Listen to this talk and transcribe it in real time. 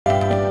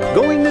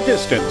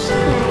distance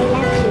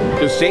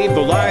to save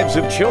the lives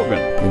of children.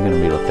 You're going to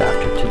be looked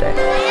after today.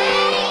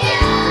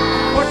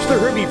 Watch the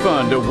Herbie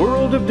Fund, a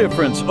world of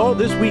difference, all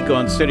this week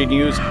on City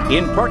News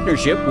in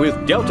partnership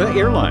with Delta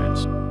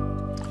Airlines.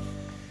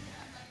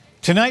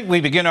 Tonight, we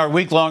begin our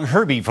week-long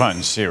Herbie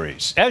Fund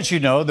series. As you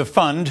know, the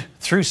fund,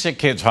 through Sick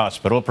Kids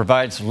Hospital,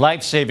 provides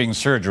life-saving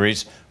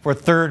surgeries for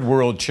third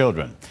world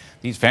children.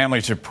 These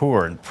families are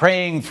poor and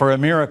praying for a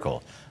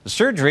miracle. The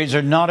surgeries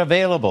are not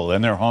available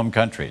in their home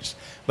countries.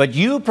 But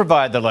you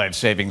provide the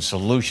life-saving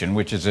solution,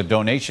 which is a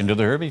donation to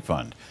the Herbie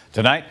Fund.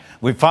 Tonight,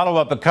 we follow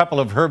up a couple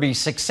of Herbie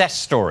success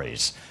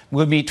stories.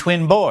 We'll meet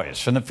twin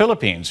boys from the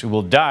Philippines who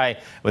will die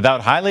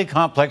without highly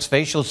complex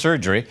facial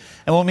surgery.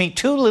 And we'll meet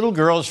two little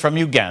girls from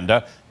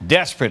Uganda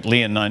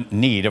desperately in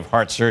need of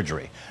heart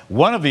surgery.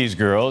 One of these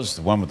girls,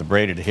 the one with the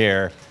braided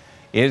hair,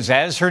 is,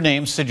 as her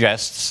name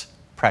suggests,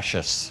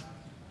 precious.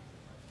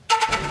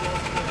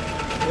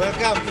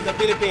 Welcome to the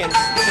Philippines.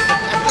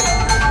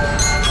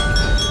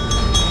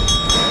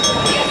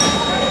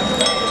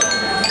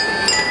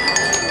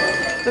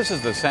 This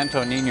is the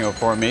Santo Niño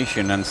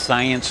Formation and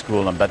Science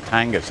School in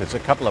Batangas. It's a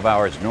couple of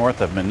hours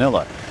north of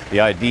Manila. The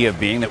idea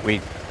being that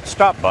we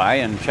stop by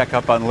and check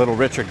up on little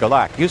Richard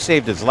Galak. You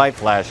saved his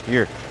life last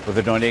year with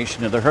a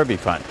donation to the Herbie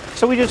Fund.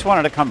 So we just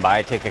wanted to come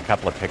by, take a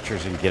couple of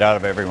pictures and get out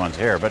of everyone's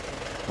hair. But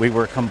we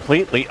were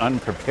completely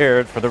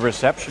unprepared for the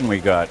reception we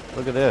got.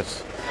 Look at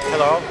this.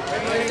 Hello.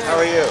 How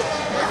are you?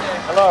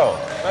 Hello.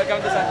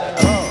 Welcome to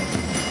Santo. Hello.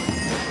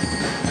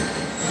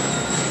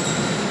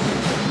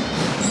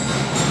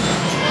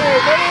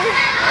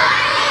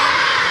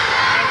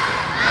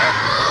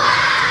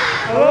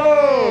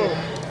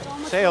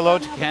 Hello. Say hello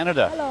to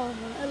Canada. Hello.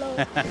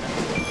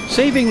 Hello.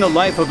 Saving the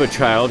life of a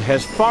child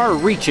has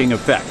far-reaching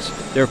effects.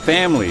 Their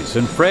families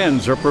and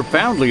friends are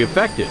profoundly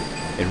affected.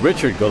 In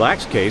Richard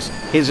Galak's case,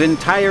 his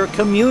entire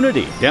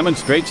community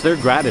demonstrates their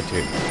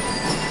gratitude.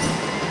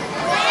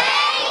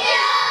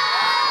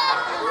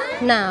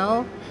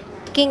 Now,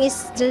 King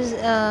is just,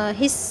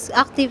 he's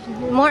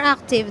more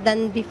active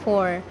than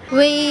before.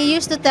 We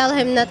used to tell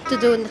him not to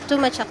do too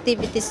much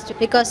activities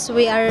because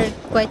we are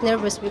quite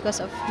nervous because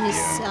of his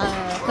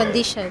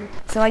condition.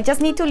 So I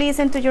just need to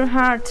listen to your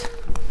heart.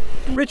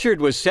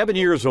 Richard was 7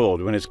 years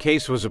old when his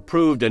case was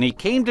approved, and he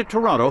came to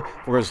Toronto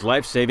for his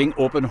life-saving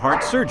open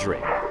heart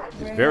surgery.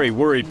 His very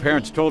worried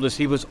parents told us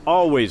he was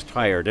always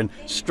tired and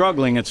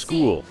struggling at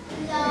school.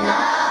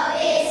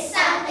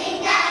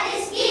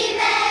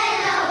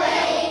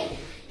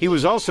 He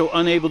was also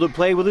unable to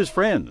play with his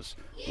friends.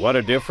 What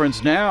a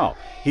difference now.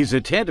 He's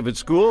attentive at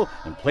school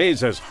and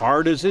plays as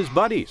hard as his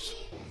buddies.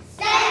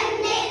 Send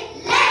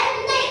it,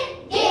 lend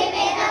it, give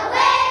it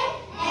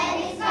away, and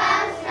it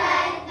comes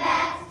right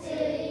back to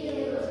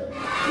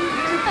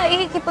you.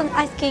 He keep on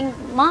asking,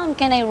 Mom,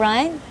 can I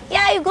run?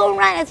 Yeah, you go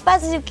run as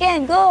fast as you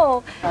can,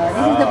 go. This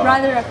is the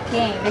brother of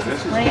King. This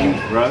is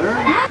Prince. Brother?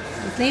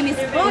 His name is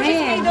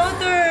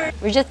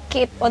Prince. We just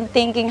keep on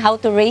thinking how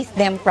to raise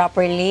them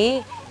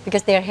properly,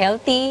 because they're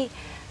healthy.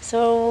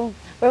 So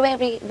we're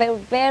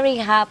very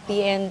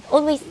happy and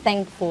always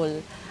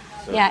thankful.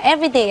 Yeah,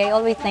 every day I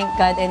always thank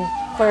God and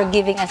for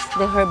giving us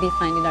the Herbie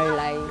Fund in our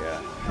lives.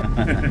 Yeah.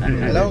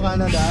 Hello,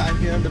 Canada. I'm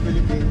here in the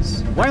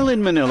Philippines. While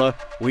in Manila,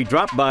 we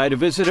dropped by to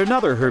visit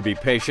another Herbie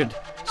patient,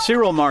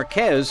 Cyril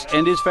Marquez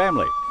and his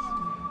family.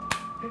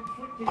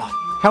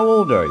 How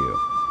old are you?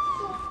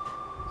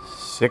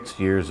 6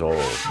 years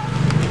old.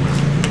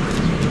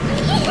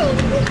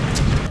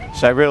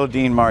 Cyril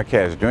Dean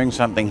Marquez doing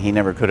something he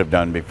never could have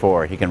done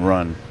before. He can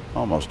run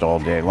almost all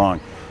day long.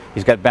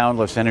 He's got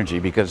boundless energy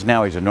because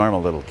now he's a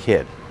normal little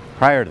kid.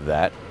 Prior to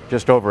that,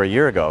 just over a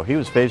year ago, he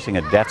was facing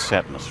a death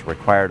sentence,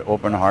 required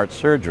open heart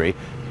surgery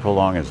to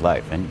prolong his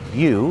life. And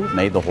you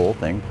made the whole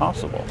thing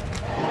possible.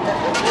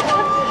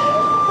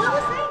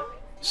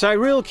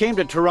 Cyril came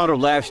to Toronto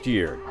last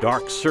year.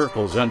 Dark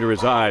circles under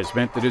his eyes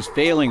meant that his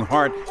failing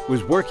heart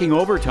was working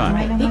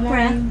overtime. Deep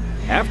breath.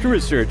 After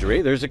his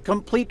surgery, there's a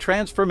complete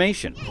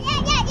transformation.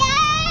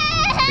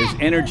 His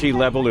energy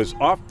level is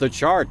off the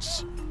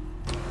charts.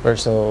 We're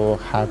so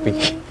happy.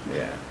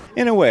 Yeah.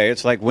 In a way,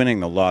 it's like winning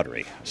the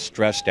lottery. A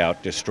stressed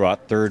out,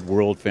 distraught third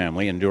world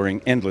family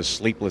enduring endless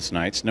sleepless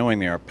nights, knowing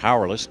they are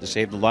powerless to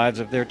save the lives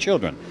of their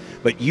children.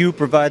 But you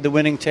provide the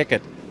winning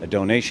ticket, a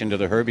donation to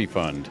the Herbie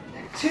Fund.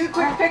 2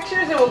 quick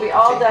pictures and we'll be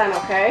all done,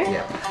 okay?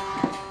 Yep.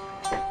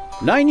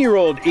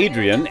 9-year-old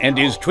Adrian and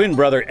his twin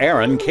brother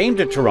Aaron came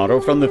to Toronto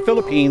from the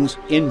Philippines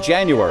in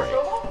January.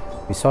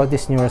 We saw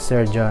this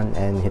neurosurgeon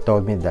and he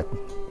told me that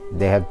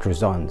they have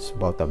Cruzons,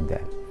 both of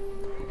them.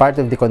 Part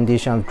of the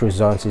condition of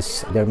Cruzons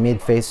is their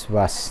midface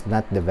was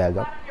not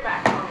developed.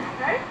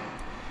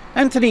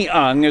 Anthony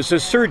Ang is a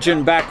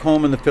surgeon back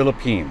home in the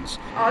Philippines.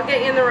 I'll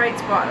get you in the right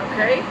spot,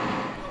 okay?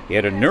 He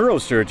had a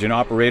neurosurgeon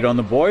operate on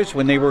the boys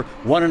when they were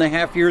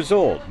 1.5 years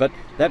old, but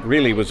that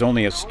really was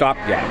only a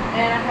stopgap.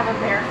 And I have a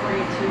bear for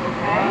you too,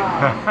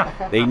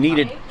 okay? They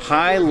needed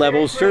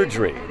high-level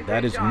surgery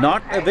that is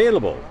not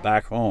available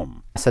back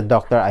home. As a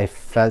doctor, I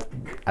felt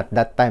at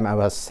that time I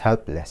was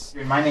helpless.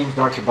 My name's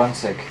Dr.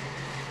 Bunsik,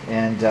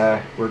 and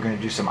we're going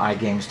to do some eye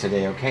games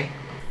today, okay?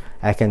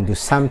 I can do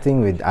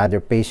something with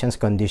other patients'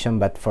 condition,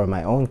 but for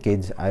my own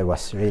kids, I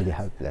was really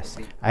helpless.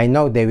 I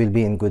know they will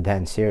be in good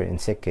hands here in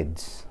Sick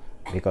Kids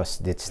because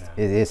it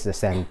is the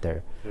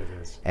center.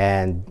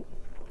 And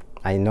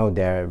I know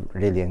they're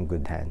really in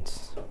good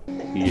hands.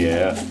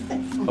 Yeah.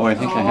 Oh, I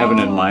think I have an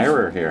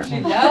admirer here.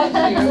 She does.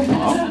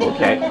 Oh,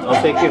 okay,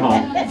 I'll take you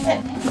home.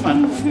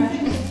 Come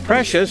on.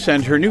 Precious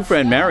and her new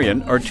friend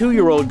Marion are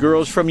 2-year-old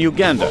girls from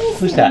Uganda.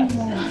 Who's that?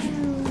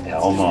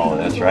 Elmo,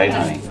 that's right,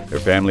 honey. Their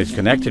family's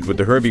connected with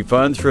the Herbie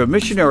Fund through a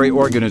missionary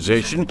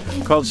organization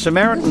called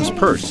Samaritan's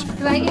Purse.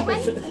 Do I get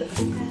one?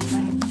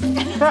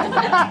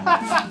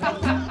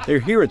 They're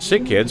here at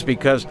Sick Kids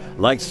because,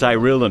 like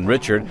Cyril and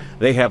Richard,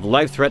 they have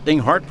life-threatening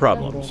heart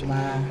problems.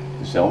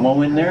 Is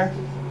Elmo in there?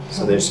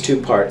 So there's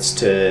 2 parts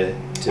to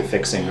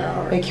fixing her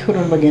heart.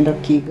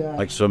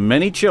 Like so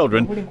many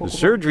children, the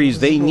surgeries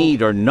they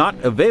need are not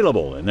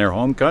available in their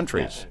home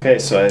countries. Okay,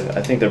 so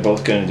I think they're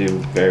both going to do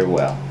very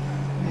well.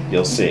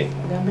 You'll see.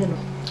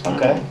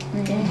 Okay?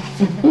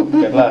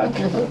 Good luck.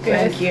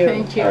 Thank you.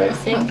 Thank you. All right.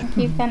 Thank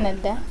you,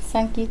 Canada.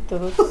 Thank you,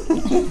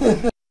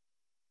 Turut.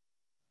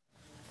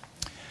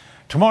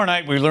 Tomorrow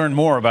night, we learn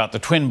more about the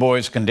twin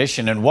boys'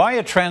 condition and why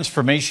a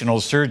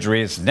transformational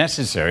surgery is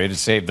necessary to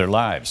save their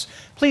lives.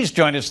 Please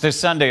join us this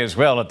Sunday as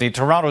well at the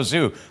Toronto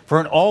Zoo for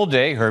an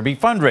all-day Herbie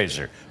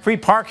fundraiser. Free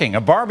parking,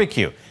 a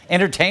barbecue,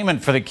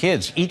 entertainment for the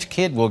kids. Each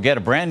kid will get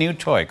a brand new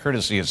toy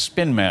courtesy of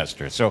Spin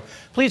Master. So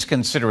please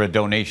consider a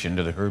donation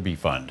to the Herbie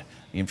Fund.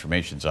 The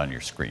information's on your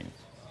screen.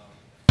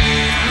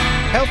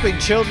 Helping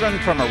children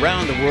from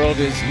around the world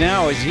is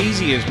now as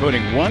easy as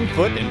putting one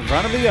foot in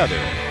front of the other.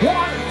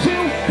 1,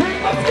 2,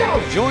 3, let's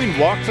go! Join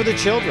Walk for the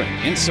Children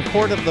in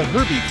support of the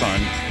Herbie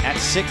Fund at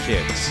Sick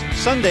Kids.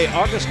 Sunday,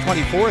 August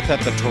 24th at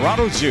the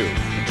Toronto Zoo.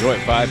 Enjoy a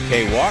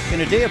 5K walk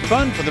and a day of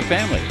fun for the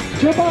family.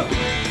 Jump up!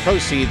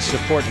 Proceeds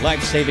support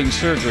life-saving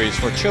surgeries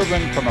for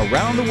children from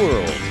around the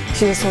world.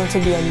 She just wants to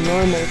be a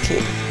normal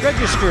kid.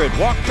 Register at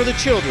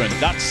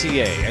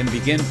walkforthechildren.ca and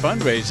begin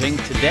fundraising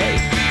today.